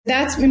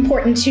That's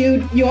important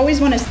too. You always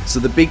want to. So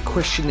the big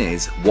question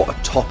is, what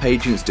are top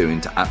agents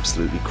doing to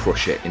absolutely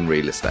crush it in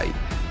real estate?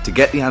 To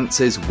get the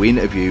answers, we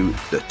interview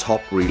the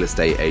top real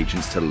estate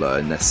agents to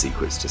learn their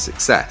secrets to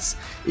success.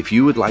 If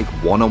you would like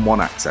one-on-one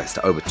access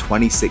to over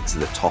 26 of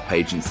the top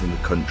agents in the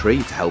country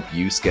to help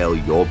you scale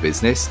your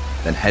business,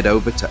 then head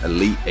over to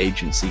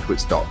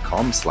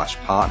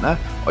eliteagentsecrets.com/partner,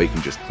 or you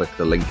can just click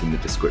the link in the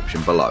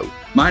description below.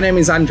 My name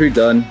is Andrew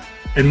Dunn.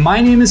 And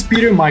my name is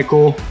Peter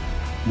Michael.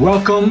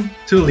 Welcome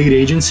to Elite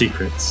Agent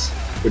Secrets,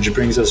 which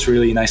brings us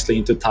really nicely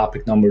into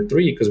topic number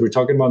 3, because we're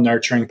talking about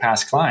nurturing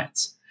past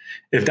clients.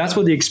 If that's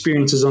what the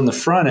experience is on the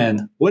front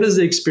end, what does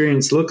the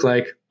experience look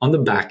like on the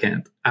back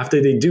end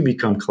after they do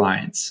become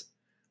clients?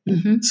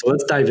 So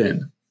let's dive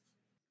in.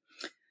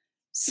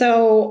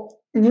 So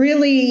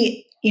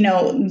really,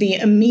 the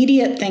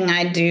immediate thing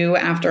I do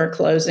after a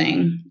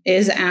closing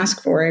is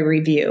ask for a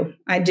review.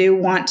 I do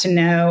want to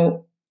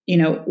know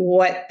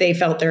what they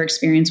felt their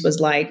experience was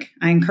like.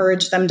 I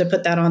encourage them to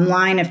put that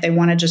online. If they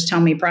want to just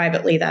tell me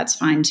privately, that's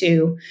fine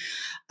too.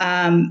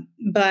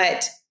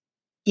 But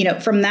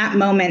from that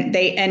moment,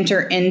 they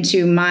enter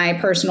into my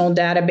personal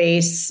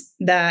database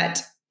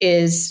that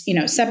is,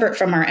 separate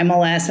from our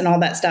MLS and all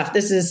that stuff.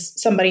 This is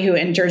somebody who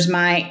enters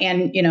my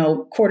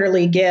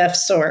quarterly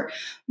gifts or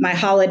my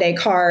holiday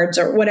cards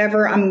or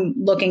whatever I'm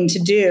looking to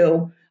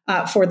do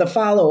for the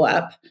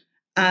follow-up.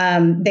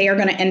 They are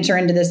going to enter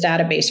into this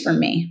database for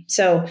me.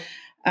 So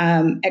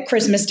at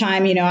Christmas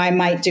time, I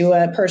might do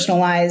a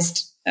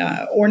personalized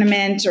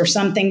ornament or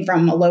something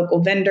from a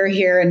local vendor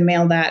here and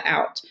mail that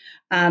out.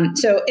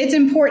 So it's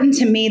important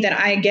to me that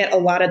I get a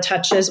lot of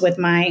touches with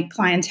my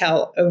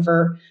clientele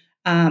over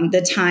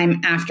the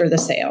time after the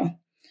sale.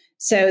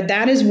 So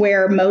that is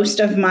where most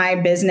of my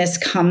business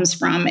comes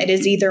from. It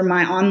is either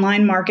my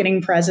online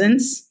marketing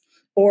presence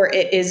or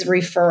it is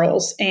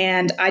referrals.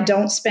 And I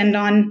don't spend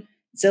on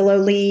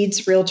Zillow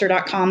leads,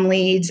 Realtor.com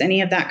leads,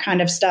 any of that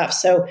kind of stuff.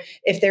 So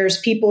if there's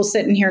people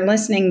sitting here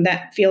listening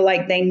that feel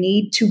like they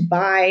need to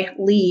buy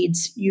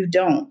leads, you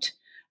don't.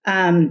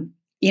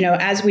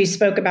 As we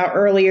spoke about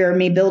earlier,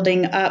 me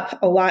building up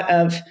a lot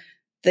of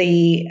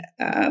the,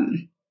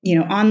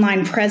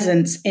 online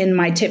presence in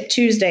my Tip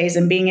Tuesdays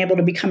and being able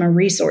to become a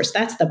resource.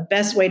 That's the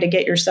best way to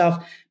get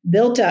yourself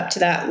built up to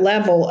that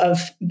level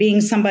of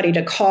being somebody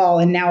to call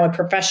and now a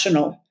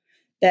professional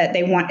that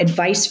they want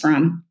advice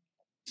from.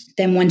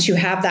 Then once you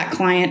have that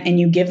client and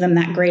you give them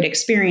that great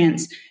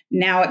experience,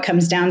 now it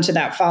comes down to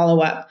that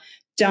follow-up.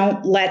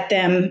 Don't let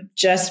them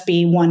just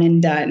be one and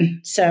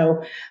done.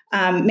 So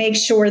make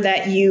sure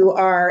that you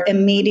are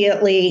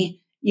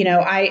immediately,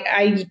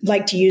 I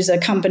like to use a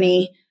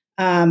company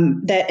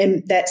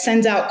that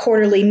sends out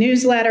quarterly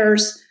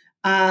newsletters.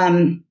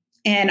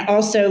 And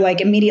also like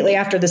immediately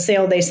after the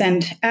sale, they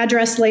send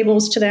address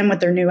labels to them with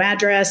their new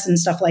address and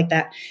stuff like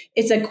that.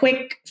 It's a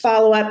quick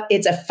follow-up.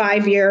 It's a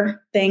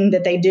 5-year thing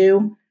that they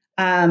do.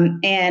 And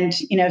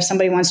if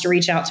somebody wants to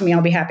reach out to me,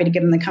 I'll be happy to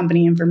give them the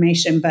company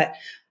information. But,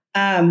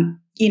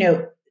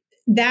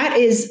 that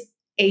is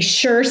a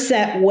sure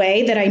set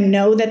way that I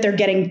know that they're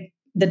getting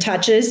the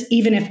touches,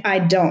 even if I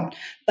don't.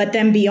 But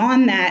then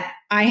beyond that,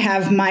 I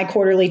have my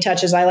quarterly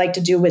touches I like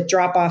to do with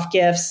drop-off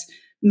gifts,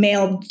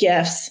 mailed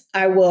gifts.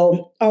 I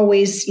will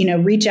always,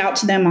 reach out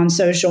to them on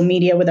social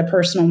media with a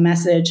personal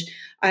message.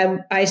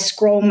 I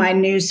scroll my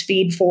news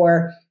feed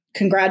for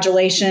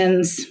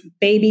congratulations,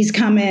 babies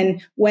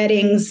coming,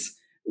 weddings,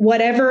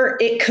 whatever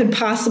it could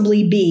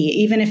possibly be,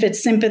 even if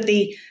it's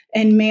sympathy,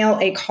 and mail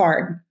a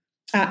card.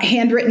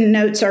 Handwritten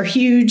notes are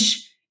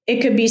huge.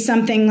 It could be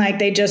something like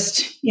they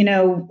just,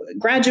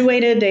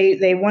 graduated,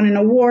 they won an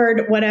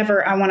award,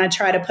 whatever. I want to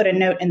try to put a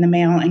note in the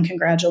mail and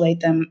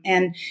congratulate them.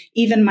 And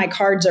even my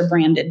cards are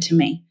branded to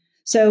me.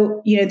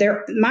 So,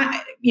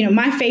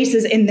 my face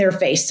is in their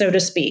face, so to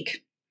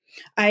speak.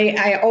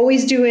 I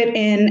always do it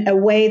in a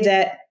way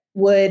that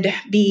would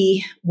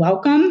be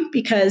welcome,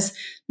 because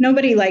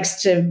nobody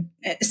likes to,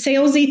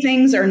 salesy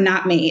things are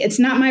not me. It's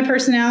not my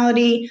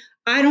personality.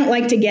 I don't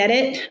like to get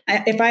it.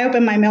 If I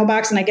open my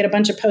mailbox and I get a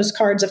bunch of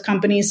postcards of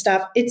company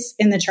stuff, it's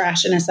in the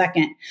trash in a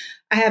second.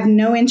 I have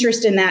no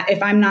interest in that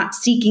if I'm not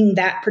seeking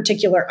that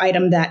particular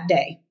item that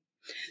day.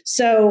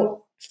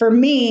 So for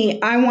me,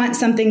 I want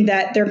something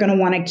that they're going to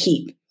want to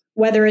keep,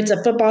 whether it's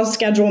a football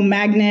schedule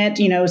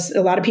magnet,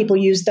 a lot of people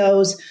use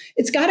those.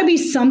 It's got to be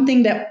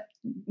something that,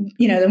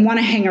 they want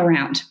to hang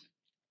around.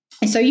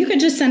 And so you could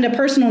just send a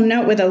personal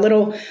note with a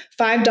little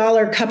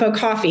 $5 cup of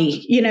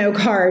coffee,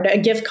 card, a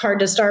gift card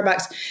to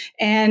Starbucks,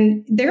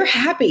 and they're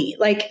happy.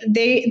 Like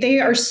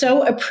they are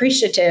so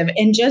appreciative.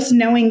 And just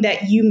knowing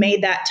that you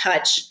made that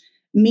touch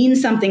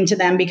means something to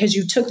them because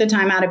you took the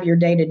time out of your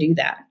day to do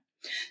that.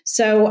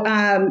 So,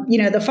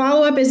 the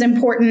follow-up is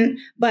important,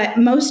 but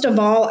most of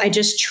all, I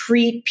just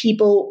treat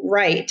people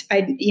right.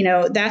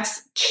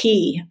 That's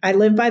key. I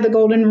live by the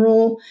golden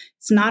rule.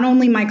 It's not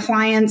only my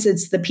clients,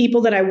 it's the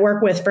people that I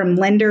work with, from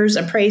lenders,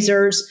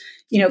 appraisers,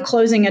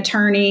 closing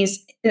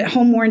attorneys,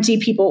 home warranty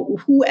people,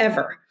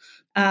 whoever.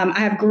 I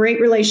have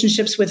great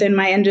relationships within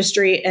my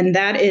industry, and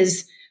that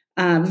is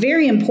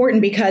Very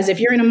important, because if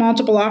you're in a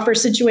multiple offer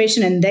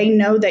situation and they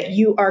know that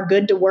you are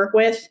good to work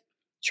with,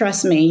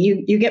 trust me,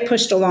 you get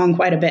pushed along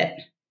quite a bit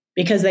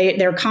because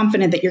they're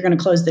confident that you're going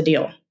to close the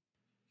deal.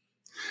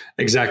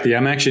 Exactly.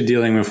 I'm actually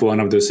dealing with one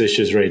of those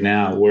issues right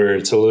now where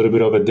it's a little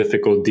bit of a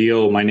difficult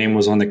deal. My name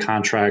was on the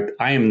contract.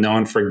 I am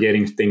known for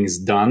getting things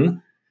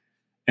done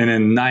in a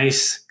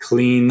nice,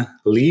 clean,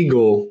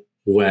 legal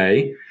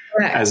way,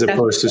 correct, as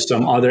opposed to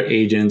some other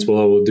agents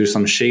will do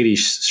some shady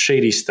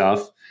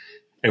stuff.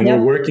 And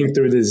we're working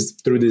through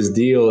this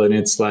deal, and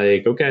it's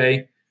like,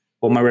 okay,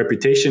 well, my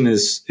reputation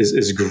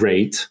is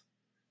great.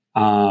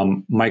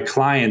 My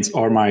clients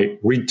are my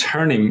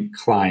returning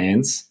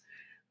clients.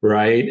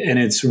 Right. And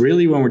it's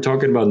really, when we're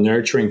talking about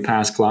nurturing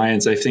past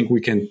clients, I think we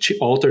can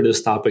alter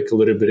this topic a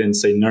little bit and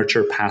say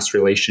nurture past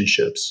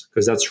relationships,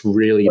 because that's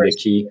really the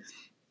key.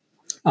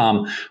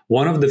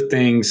 One of the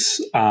things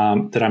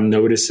that I'm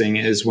noticing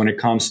is when it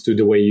comes to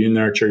the way you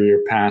nurture your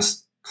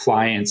past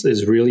clients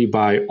is really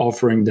by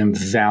offering them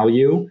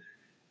value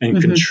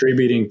and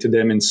contributing to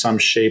them in some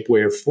shape,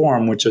 way, or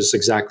form, which is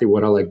exactly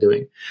what I like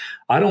doing.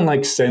 I don't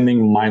like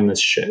sending mindless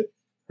shit.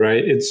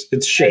 Right.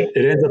 It's shit.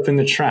 It ends up in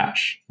the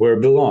trash where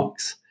it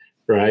belongs.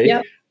 Right.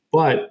 Yep.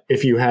 But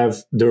if you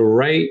have the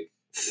right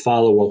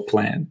follow-up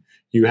plan,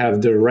 you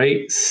have the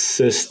right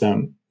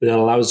system that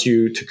allows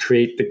you to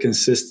create the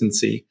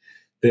consistency,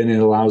 then it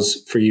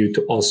allows for you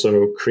to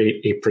also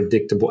create a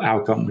predictable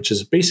outcome, which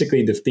is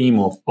basically the theme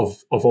of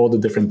all the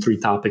different 3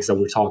 topics that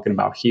we're talking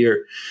about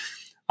here.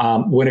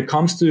 When it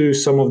comes to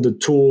some of the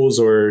tools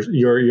or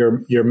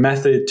your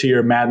method to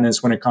your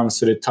madness, when it comes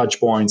to the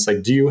touch points,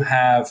 like, do you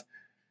have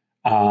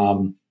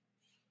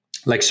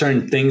like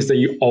certain things that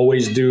you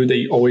always do, that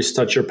you always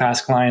touch your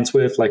past clients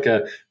with, like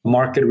a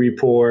market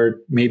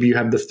report? Maybe you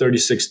have the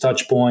 36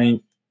 touch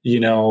point,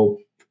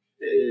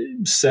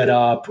 set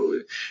up.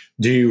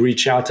 Do you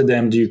reach out to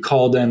them? Do you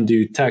call them? Do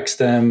you text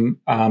them?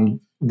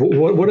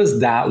 What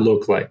does that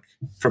look like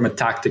from a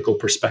tactical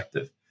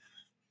perspective?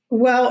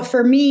 Well,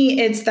 for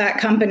me, it's that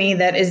company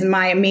that is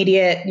my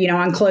immediate,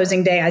 on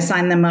closing day, I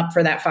sign them up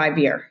for that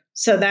 5-year.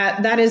 So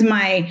that is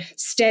my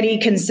steady,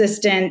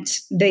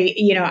 consistent.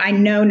 I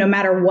know no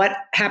matter what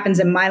happens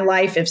in my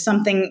life, if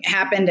something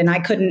happened and I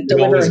couldn't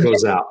deliver, it always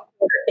goes out.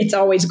 It's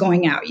always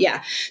going out.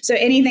 Yeah. So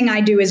anything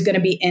I do is going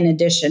to be in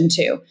addition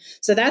to.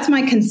 So that's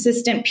my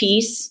consistent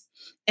piece.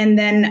 And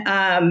then,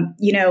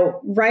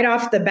 right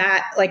off the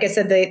bat, like I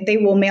said, they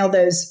will mail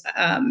those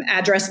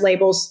address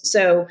labels.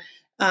 So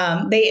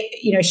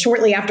they,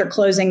 shortly after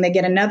closing, they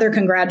get another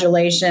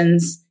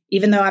congratulations.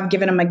 Even though I've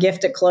given them a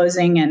gift at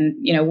closing and,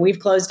 we've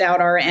closed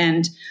out our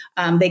end,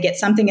 they get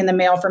something in the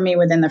mail from me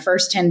within the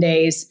first 10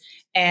 days.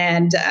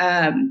 And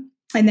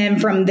then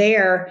from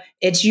there,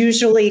 it's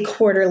usually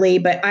quarterly,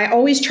 but I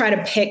always try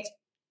to pick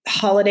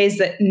holidays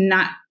that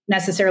not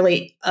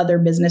necessarily other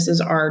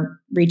businesses are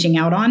reaching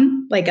out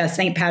on, like a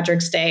St.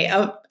 Patrick's Day,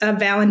 a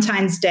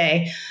Valentine's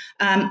Day,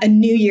 a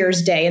New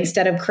Year's Day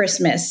instead of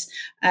Christmas,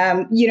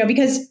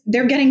 because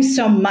they're getting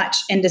so much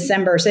in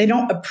December, so they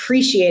don't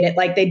appreciate it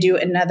like they do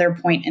another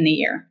point in the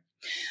year.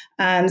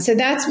 So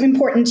that's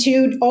important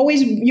too.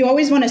 You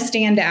always want to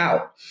stand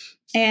out.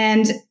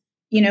 And,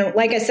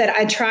 like I said,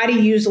 I try to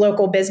use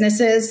local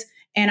businesses,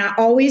 and I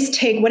always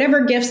take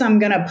whatever gifts I'm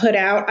going to put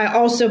out. I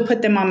also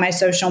put them on my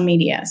social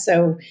media.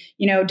 So,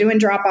 doing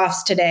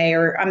drop-offs today,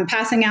 or I'm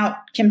passing out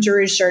Kim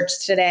Jarrouj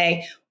shirts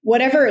today,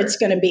 whatever it's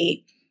going to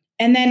be.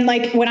 And then,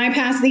 like, when I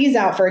pass these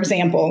out, for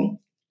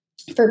example,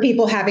 for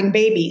people having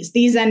babies,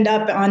 these end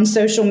up on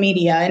social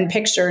media and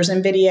pictures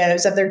and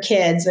videos of their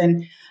kids.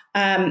 And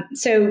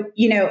so,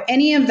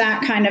 any of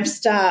that kind of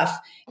stuff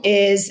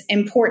is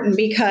important,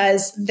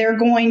 because they're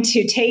going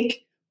to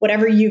take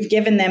whatever you've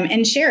given them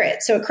and share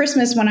it. So at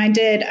Christmas, when I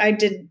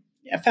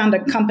found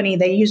a company,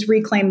 they use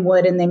reclaimed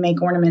wood and they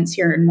make ornaments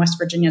here in West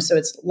Virginia. So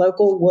it's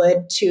local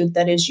wood too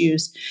that is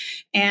used.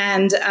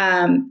 And,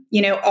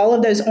 all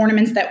of those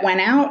ornaments that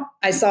went out,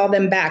 I saw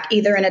them back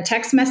either in a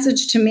text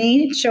message to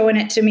me, showing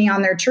it to me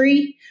on their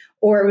tree,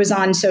 or it was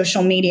on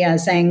social media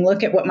saying,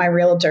 look at what my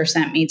realtor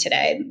sent me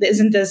today.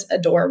 Isn't this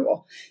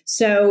adorable?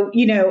 So,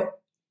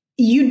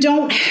 you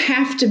don't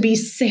have to be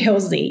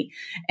salesy.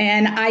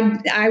 And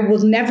I will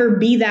never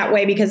be that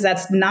way, because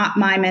that's not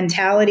my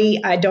mentality.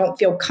 I don't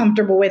feel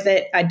comfortable with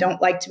it. I don't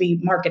like to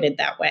be marketed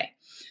that way.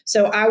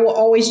 So I will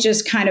always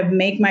just kind of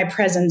make my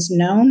presence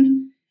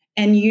known.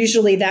 And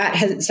usually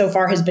that so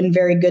far has been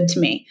very good to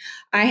me.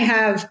 I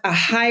have a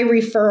high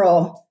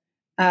referral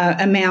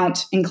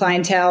amount in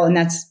clientele. And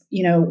that's,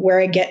 where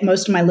I get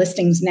most of my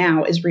listings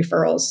now is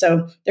referrals.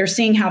 So they're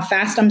seeing how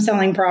fast I'm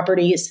selling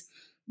properties.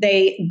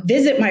 They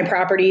visit my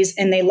properties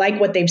and they like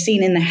what they've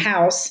seen in the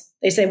house.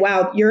 They say,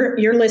 wow,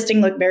 your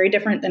listing looked very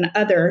different than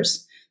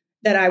others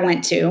that I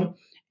went to,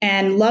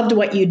 and loved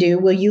what you do.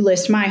 Will you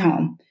list my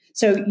home?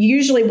 So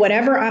usually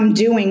whatever I'm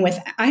doing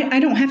I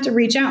don't have to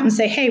reach out and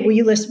say, hey, will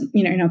you list,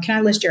 can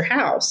I list your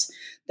house?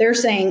 They're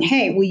saying,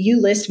 hey, will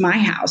you list my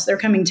house? They're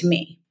coming to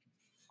me.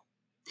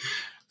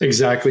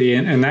 Exactly.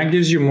 And that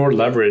gives you more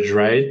leverage,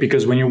 right?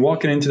 Because when you're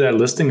walking into that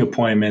listing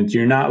appointment,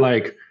 you're not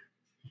like,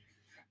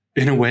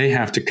 in a way,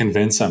 have to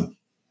convince them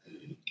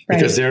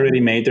because Right. they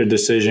already made their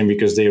decision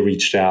because they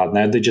reached out.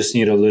 Now they just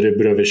need a little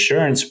bit of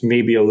assurance,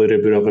 maybe a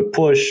little bit of a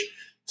push,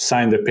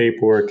 sign the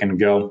paperwork and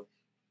go.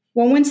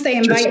 Well, once they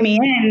invite me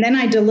in, then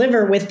I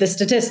deliver with the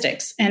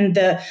statistics and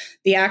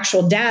the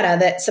actual data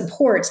that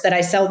supports that I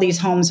sell these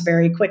homes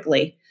very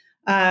quickly.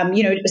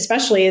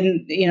 Especially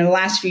in the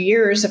last few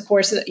years, of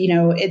course,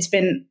 it's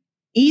been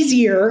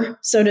easier,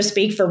 so to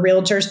speak, for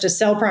realtors to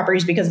sell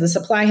properties because the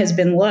supply has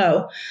been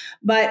low.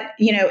 But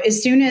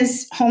as soon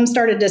as homes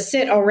started to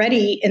sit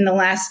already in the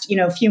last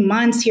few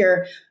months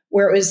here,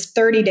 where it was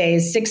 30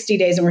 days, 60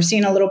 days, and we're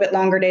seeing a little bit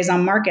longer days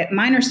on market,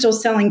 mine are still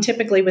selling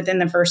typically within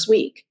the first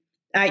week.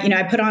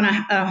 I put on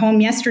a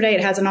home yesterday.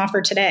 It has an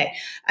offer today.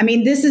 I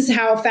mean, this is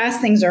how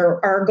fast things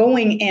are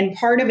going. And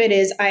part of it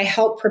is I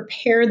help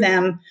prepare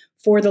them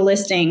for the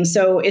listing.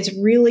 So it's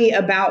really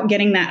about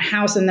getting that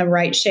house in the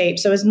right shape.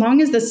 So as long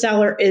as the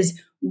seller is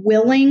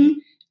willing,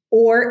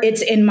 or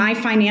it's in my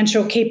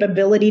financial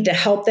capability to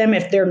help them,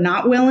 if they're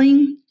not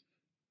willing,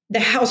 the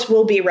house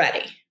will be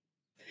ready.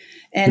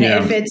 And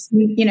if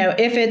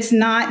it's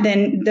not,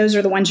 then those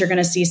are the ones you're going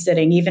to see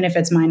sitting, even if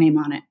it's my name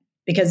on it,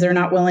 because they're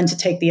not willing to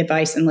take the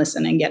advice and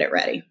listen and get it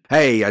ready.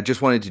 Hey, I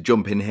just wanted to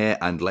jump in here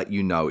and let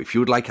you know, if you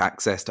would like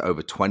access to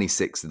over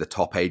 26 of the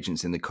top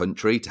agents in the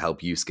country to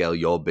help you scale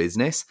your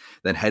business,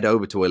 then head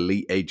over to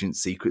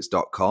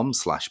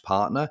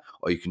eliteagentsecrets.com/partner,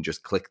 or you can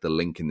just click the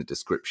link in the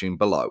description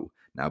below.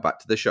 Now back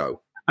to the show.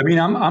 I mean,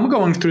 I'm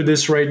going through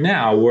this right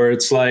now where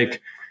it's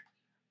like,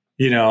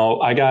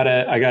 I got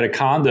a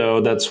condo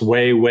that's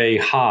way, way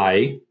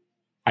high.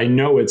 I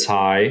know it's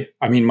high.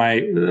 I mean,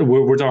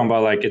 we're talking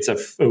about like it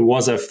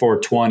was a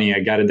 420.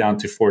 I got it down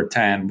to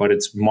 410, but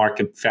its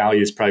market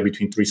value is probably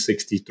between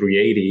 360,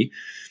 380.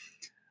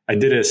 I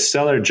did a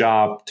seller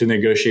job to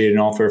negotiate an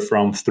offer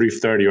from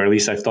 330, or at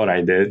least I thought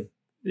I did,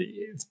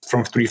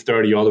 from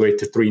 330 all the way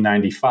to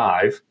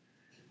 395.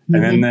 Mm-hmm.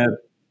 And then the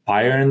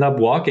buyer ended up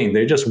walking.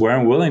 They just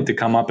weren't willing to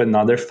come up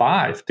another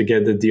 5 to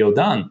get the deal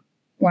done.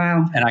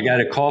 Wow. And I got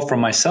a call from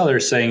my seller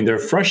saying they're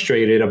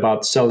frustrated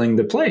about selling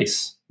the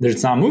place.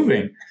 It's not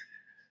moving.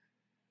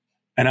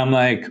 And I'm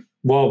like,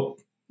 well,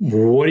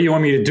 what do you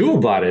want me to do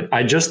about it?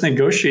 I just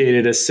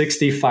negotiated a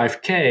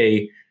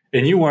 $65K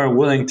and you weren't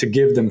willing to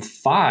give them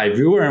 5.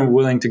 You weren't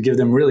willing to give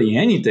them really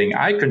anything.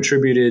 I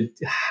contributed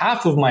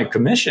half of my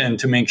commission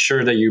to make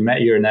sure that you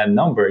met your net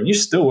number, and you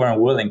still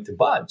weren't willing to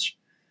budge.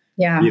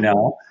 Yeah.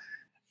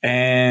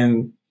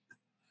 And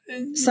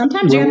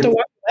sometimes you have to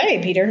walk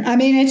away, Peter. I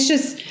mean, it's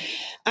just,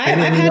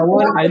 this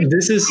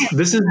is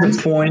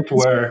the point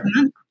where,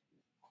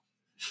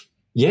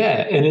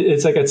 yeah. And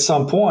it's like at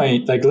some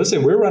point, like,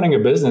 listen, we're running a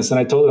business. And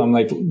I told them, I'm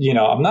like,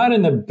 I'm not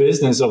in the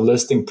business of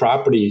listing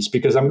properties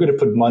because I'm going to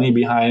put money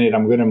behind it.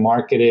 I'm going to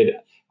market it.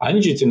 I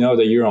need you to know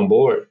that you're on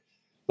board.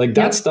 Like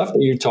that stuff that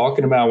you're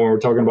talking about when we're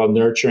talking about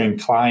nurturing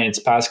clients,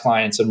 past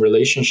clients and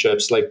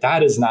relationships, like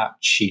that is not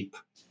cheap.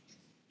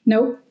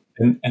 Nope.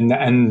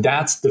 And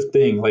that's the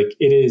thing. Like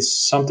it is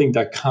something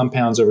that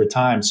compounds over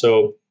time.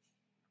 So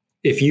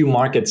if you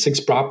market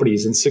 6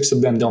 properties and 6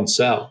 of them don't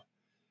sell,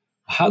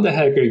 how the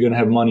heck are you going to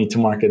have money to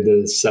market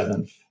the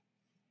 7th?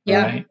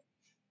 Yeah. Right?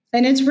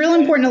 And it's real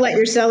important to let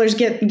your sellers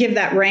give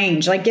that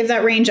range, give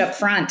that range up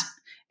front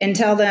and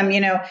tell them,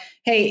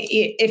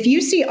 hey, if you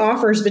see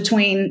offers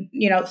between,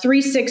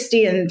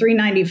 360 and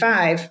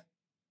 395,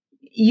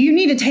 you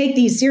need to take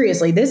these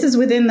seriously. This is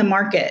within the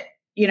market,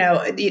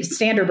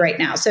 standard right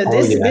now. So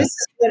this is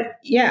what,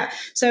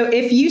 So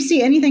if you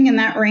see anything in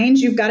that range,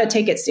 you've got to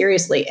take it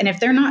seriously. And if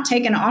they're not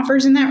taking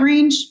offers in that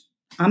range,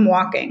 I'm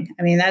walking.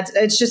 I mean,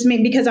 it's just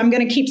me, because I'm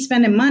going to keep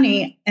spending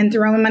money and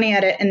throwing money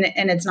at it,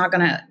 and it's not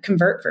going to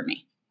convert for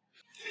me.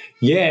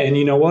 Yeah. And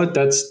you know what?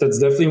 That's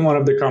definitely one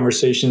of the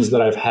conversations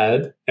that I've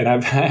had. And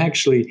I've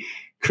actually,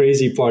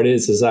 crazy part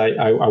is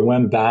I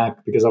went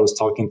back because I was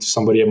talking to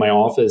somebody at my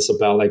office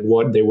about like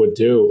what they would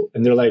do.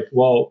 And they're like,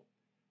 well,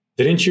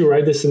 didn't you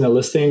write this in the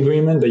listing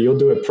agreement that you'll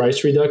do a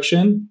price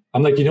reduction?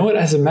 I'm like, you know what?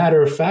 As a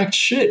matter of fact,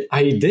 shit,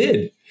 I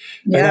did.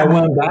 Yeah. And I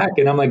went back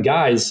and I'm like,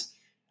 guys,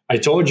 I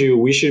told you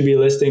we should be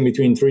listing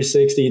between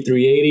 360,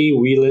 380.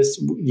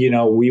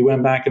 We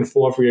went back and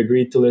forth. We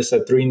agreed to list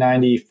at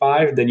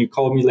 395. Then you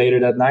called me later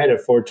that night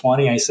at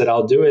 420. I said,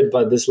 I'll do it.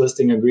 But this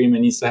listing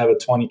agreement needs to have a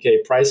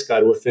 20K price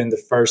cut within the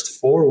first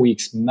 4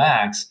 weeks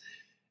max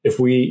if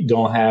we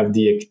don't have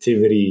the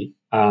activity,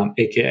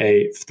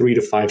 AKA 3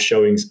 to 5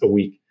 showings a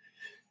week.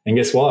 And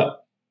guess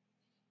what?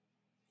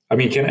 I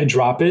mean, can I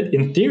drop it?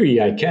 In theory,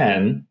 I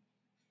can.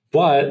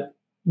 But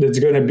it's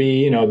going to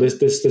be,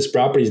 this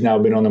property's now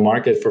been on the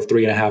market for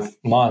 3.5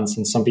 months.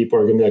 And some people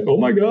are going to be like, oh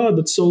my God,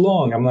 that's so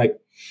long. I'm like,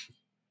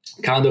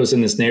 condos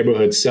in this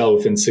neighborhood sell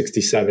within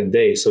 67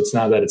 days. So it's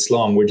not that it's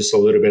long. We're just a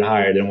little bit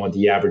higher than what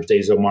the average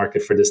days of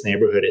market for this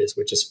neighborhood is,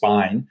 which is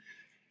fine.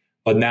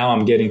 But now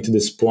I'm getting to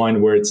this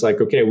point where it's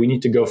like, okay, we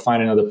need to go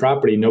find another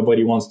property.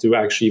 Nobody wants to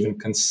actually even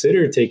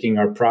consider taking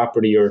our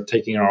property or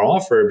taking our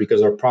offer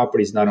because our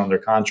property is not under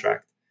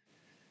contract.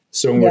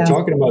 So when we're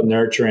talking about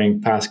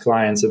nurturing past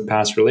clients and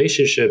past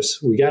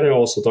relationships, we got to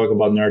also talk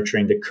about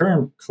nurturing the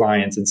current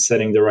clients and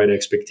setting the right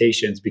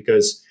expectations,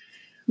 because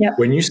Yep.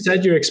 When you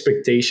set your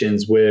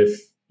expectations with,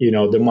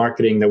 the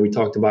marketing that we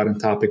talked about in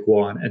topic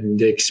 1 and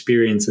the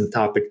experience in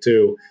topic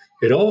 2,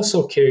 it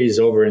also carries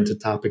over into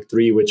topic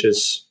 3, which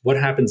is what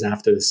happens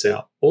after the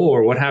sale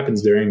or what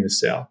happens during the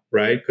sale,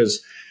 right?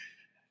 Because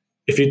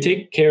if you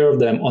take care of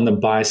them on the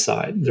buy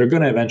side, they're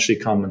going to eventually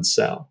come and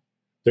sell.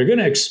 They're going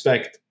to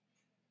expect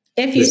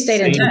if you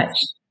stayed in touch.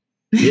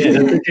 Yeah,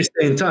 that's if you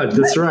stay in touch.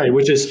 That's right.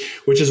 Which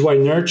is why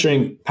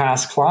nurturing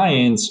past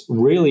clients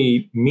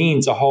really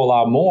means a whole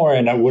lot more.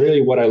 And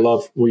what I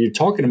love what you're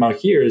talking about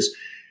here is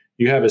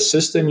you have a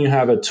system, you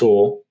have a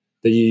tool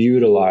that you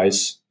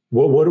utilize.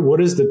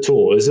 What is the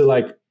tool? Is it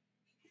like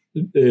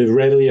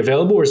readily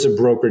available, or is it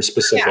brokerage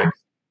specific?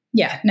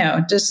 Yeah,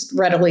 no, just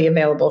readily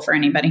available for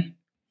anybody.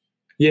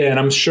 Yeah, and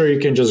I'm sure you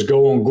can just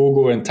go on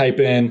Google and type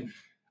in,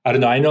 I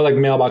don't know, I know like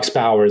Mailbox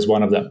Power is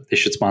one of them. They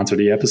should sponsor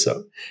the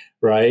episode,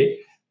 right?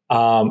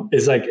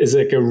 It's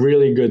like a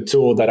really good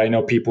tool that I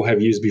know people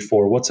have used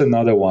before. What's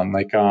another one?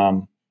 Like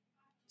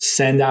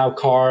send out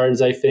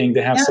cards, I think.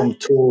 They have some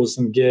tools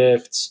and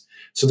gifts.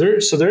 So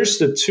there's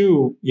the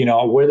two,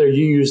 whether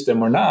you use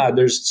them or not,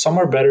 there's some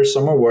are better,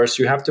 some are worse.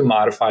 You have to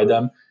modify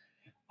them.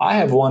 I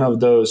have one of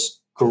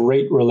those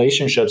great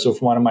relationships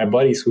with one of my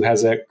buddies who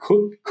has a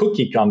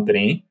cookie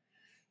company.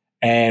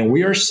 And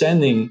we are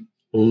sending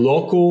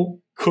local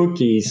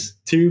cookies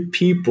to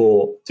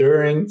people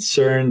during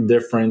certain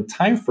different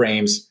time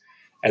frames.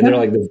 And they're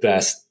like the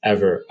best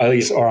ever, at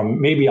least, or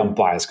maybe I'm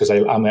biased because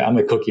I'm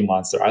a cookie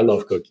monster. I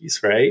love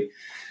cookies, right?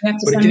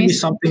 But it can be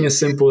something as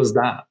simple as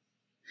that.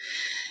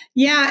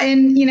 Yeah.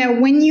 And,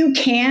 when you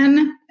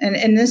can,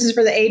 and this is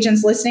for the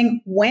agents listening,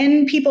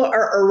 when people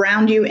are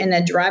around you in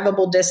a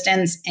drivable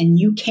distance and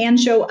you can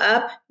show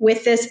up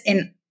with this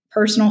in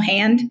personal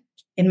hand,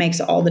 it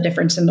makes all the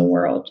difference in the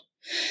world.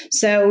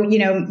 So,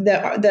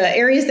 the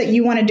areas that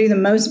you want to do the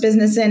most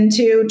business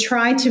into,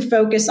 try to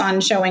focus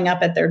on showing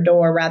up at their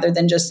door rather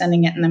than just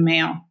sending it in the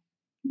mail.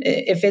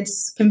 If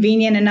it's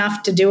convenient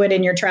enough to do it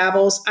in your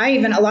travels, a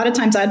lot of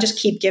times I just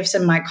keep gifts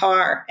in my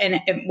car. And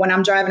when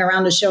I'm driving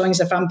around to showings,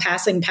 if I'm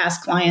passing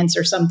past clients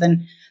or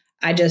something,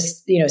 I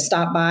just,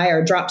 stop by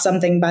or drop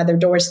something by their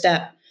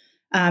doorstep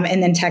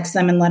and then text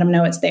them and let them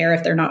know it's there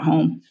if they're not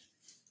home.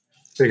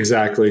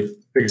 Exactly.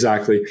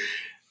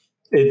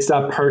 It's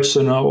that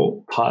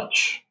personal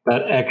touch,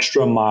 that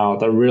extra mile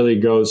that really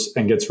goes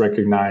and gets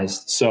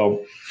recognized.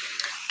 So,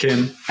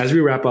 Kim, as we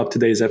wrap up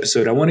today's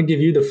episode, I want to give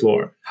you the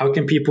floor. How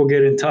can people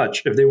get in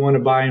touch if they want to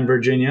buy in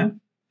Virginia?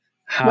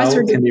 How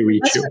can they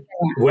reach you?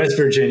 West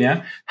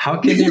Virginia. How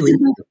can they reach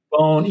you?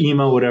 Phone,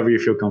 email, whatever you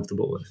feel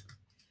comfortable with.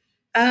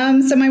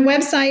 So my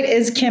website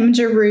is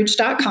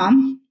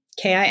kimjarrouj.com,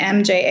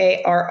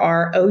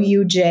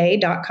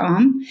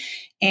 KIMJARROUJ.com.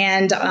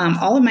 And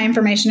all of my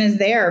information is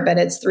there, but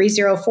it's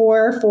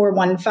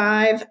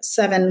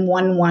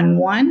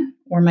 304-415-7111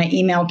 or my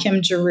email,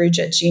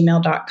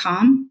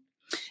 kimjarrouj@gmail.com.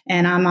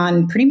 And I'm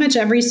on pretty much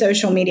every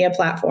social media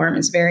platform.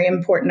 It's very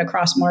important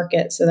across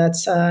market. So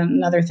that's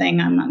another thing.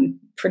 I'm on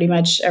pretty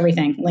much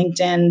everything: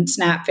 LinkedIn,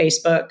 Snap,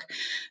 Facebook,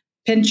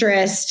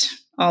 Pinterest,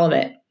 all of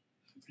it.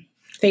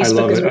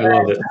 Facebook is where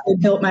I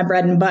built my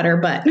bread and butter,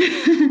 but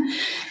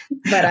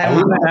I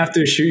would have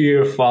to shoot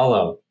you a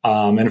follow.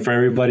 And for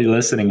everybody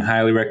listening,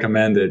 highly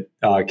recommend it.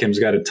 Kim's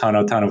got a ton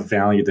of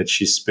value that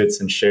she spits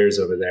and shares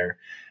over there.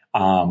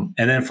 And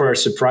then for our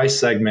surprise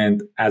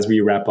segment, as we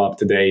wrap up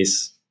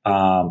today's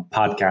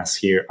podcast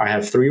here, I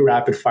have 3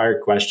 rapid fire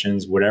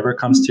questions, whatever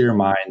comes to your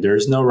mind.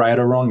 There's no right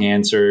or wrong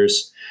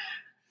answers.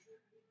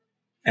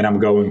 And I'm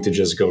going to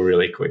just go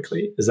really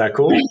quickly. Is that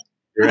cool? You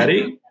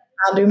ready?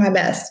 I'll do my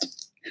best.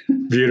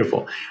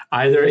 Beautiful.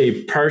 Either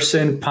a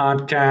person,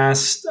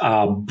 podcast,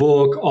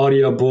 book,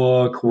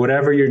 audiobook,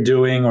 whatever you're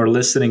doing or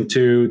listening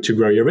to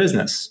grow your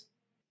business.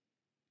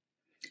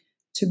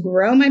 To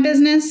grow my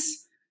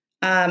business,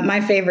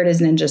 my favorite is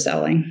Ninja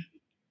Selling.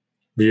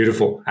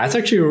 Beautiful. That's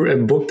actually a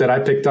book that I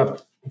picked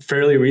up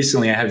fairly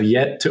recently. I have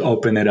yet to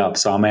open it up,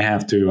 so I may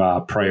have to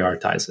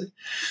prioritize it.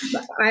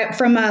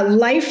 From a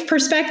life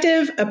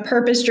perspective, A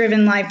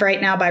Purpose-Driven Life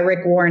right now by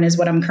Rick Warren is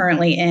what I'm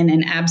currently in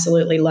and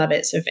absolutely love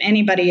it. So if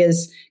anybody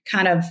is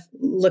kind of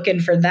looking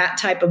for that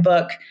type of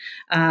book,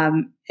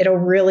 it'll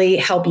really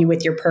help you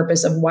with your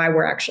purpose of why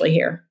we're actually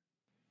here.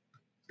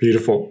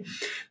 Beautiful.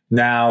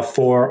 Now,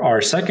 for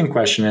our second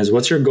question is,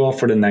 what's your goal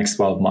for the next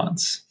 12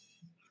 months?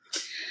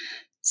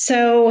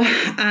 So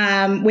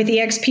with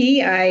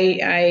EXP, I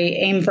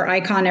aim for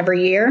Icon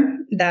every year.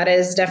 That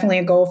is definitely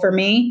a goal for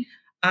me.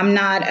 I'm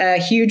not a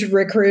huge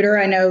recruiter.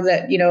 I know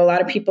that, a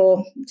lot of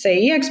people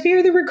say EXP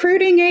are the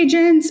recruiting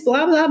agents,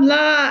 blah, blah, blah.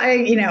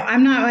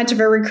 I'm not much of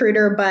a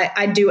recruiter, but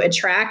I do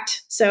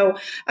attract. So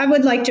I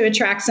would like to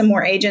attract some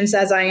more agents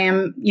as I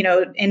am,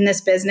 in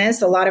this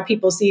business. A lot of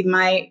people see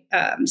my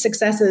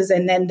successes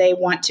and then they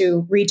want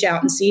to reach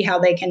out and see how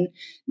they can,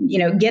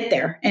 get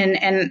there.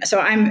 And so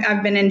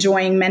I've been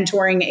enjoying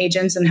mentoring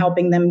agents and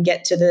helping them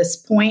get to this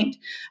point,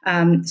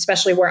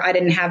 especially where I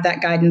didn't have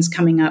that guidance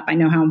coming up. I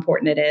know how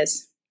important it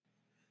is.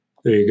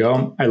 There you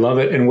go. I love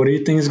it. And what do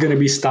you think is going to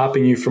be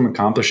stopping you from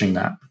accomplishing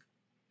that?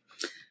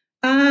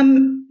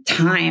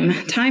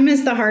 Time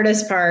is the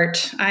hardest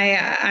part.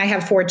 I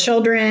have 4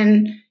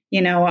 children,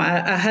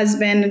 a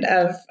husband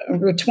of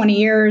 20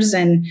 years,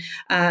 and,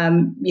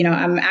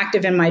 I'm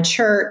active in my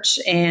church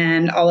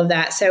and all of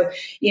that. So,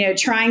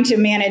 trying to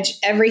manage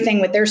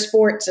everything with their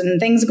sports and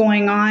things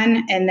going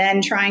on, and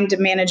then trying to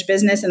manage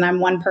business. And I'm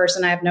one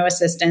person, I have no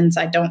assistants.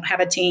 I don't have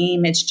a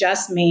team. It's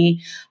just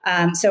me.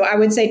 So I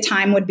would say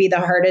time would be the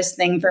hardest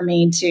thing for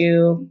me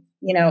to,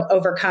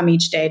 overcome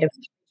each day to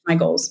reach my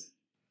goals.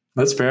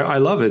 That's fair. I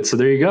love it. So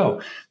there you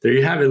go. There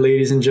you have it,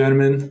 ladies and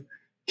gentlemen.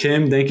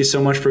 Kim, thank you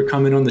so much for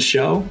coming on the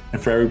show.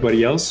 And for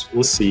everybody else,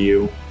 we'll see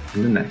you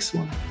in the next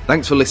one.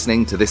 Thanks for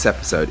listening to this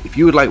episode. If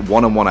you would like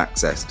one-on-one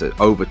access to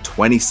over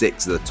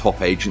 26 of the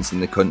top agents in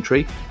the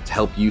country to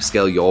help you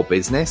scale your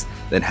business,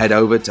 then head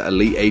over to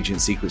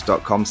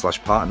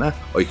eliteagentsecrets.com/partner,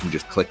 or you can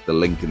just click the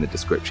link in the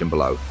description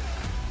below.